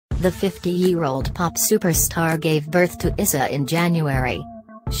The 50-year-old pop superstar gave birth to Eissa in January.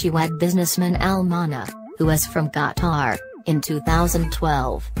 She wed businessman Al Mana, who is from Qatar, in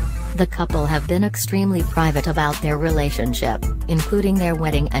 2012. The couple have been extremely private about their relationship, including their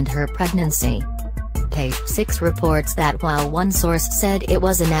wedding and her pregnancy. Page 6 reports that while one source said it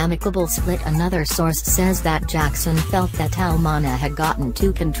was an amicable split, another source says that Jackson felt that Al Mana had gotten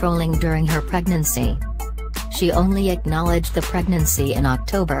too controlling during her pregnancy. She only acknowledged the pregnancy in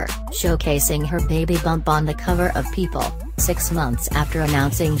October, showcasing her baby bump on the cover of People, 6 months after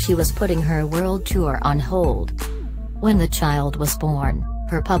announcing she was putting her world tour on hold. When the child was born,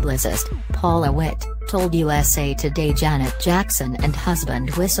 her publicist, Paula Witt, told USA Today Janet Jackson and husband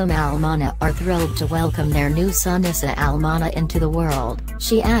Wissam Al Mana are thrilled to welcome their new son Eissa Al Mana into the world.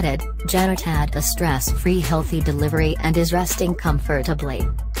 She added, Janet had a stress-free healthy delivery and is resting comfortably.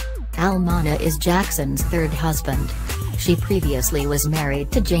 Al Mana is Jackson's third husband. She previously was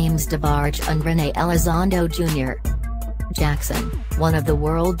married to James DeBarge and Renee Elizondo Jr. Jackson, one of the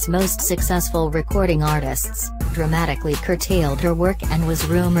world's most successful recording artists, dramatically curtailed her work and was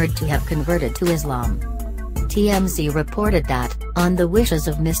rumored to have converted to Islam. TMZ reported that, on the wishes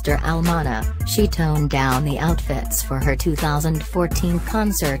of Mr. Al Mana, she toned down the outfits for her 2014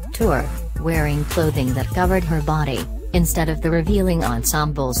 concert tour, wearing clothing that covered her body, instead of the revealing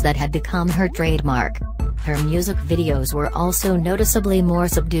ensembles that had become her trademark. Her music videos were also noticeably more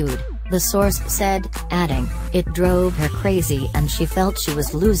subdued, the source said, adding, it drove her crazy and she felt she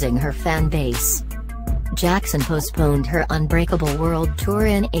was losing her fan base. Jackson postponed her Unbreakable World Tour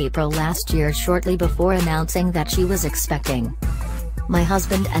in April last year shortly before announcing that she was expecting. My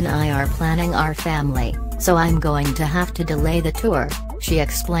husband and I are planning our family, so I'm going to have to delay the tour, she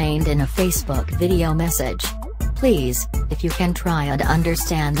explained in a Facebook video message. Please, if you can try and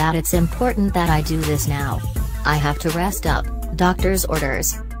understand that it's important that I do this now. I have to rest up, doctor's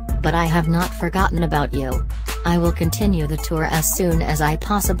orders. But I have not forgotten about you. I will continue the tour as soon as I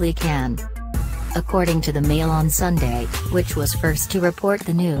possibly can. According to the Mail on Sunday, which was first to report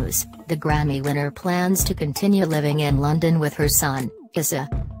the news, the Grammy winner plans to continue living in London with her son, Eissa.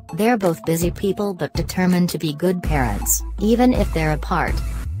 They're both busy people but determined to be good parents, even if they're apart.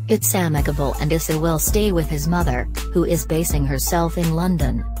 It's amicable and Eissa will stay with his mother, who is basing herself in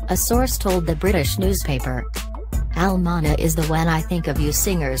London, a source told the British newspaper. Al Mana is the When I Think of You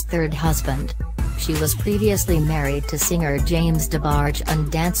singer's third husband. She was previously married to singer James DeBarge and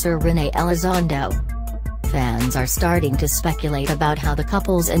dancer Renee Elizondo. Fans are starting to speculate about how the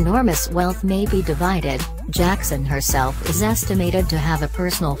couple's enormous wealth may be divided. Jackson herself is estimated to have a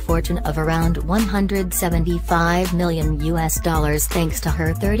personal fortune of around $175 million thanks to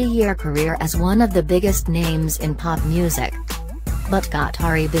her 30-year career as one of the biggest names in pop music. But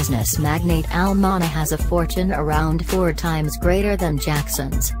Qatari business magnate Al Mana has a fortune around 4 times greater than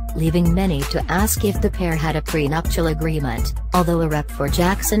Jackson's, leaving many to ask if the pair had a prenuptial agreement, although a rep for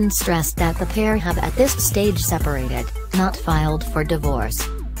Jackson stressed that the pair have at this stage separated, not filed for divorce.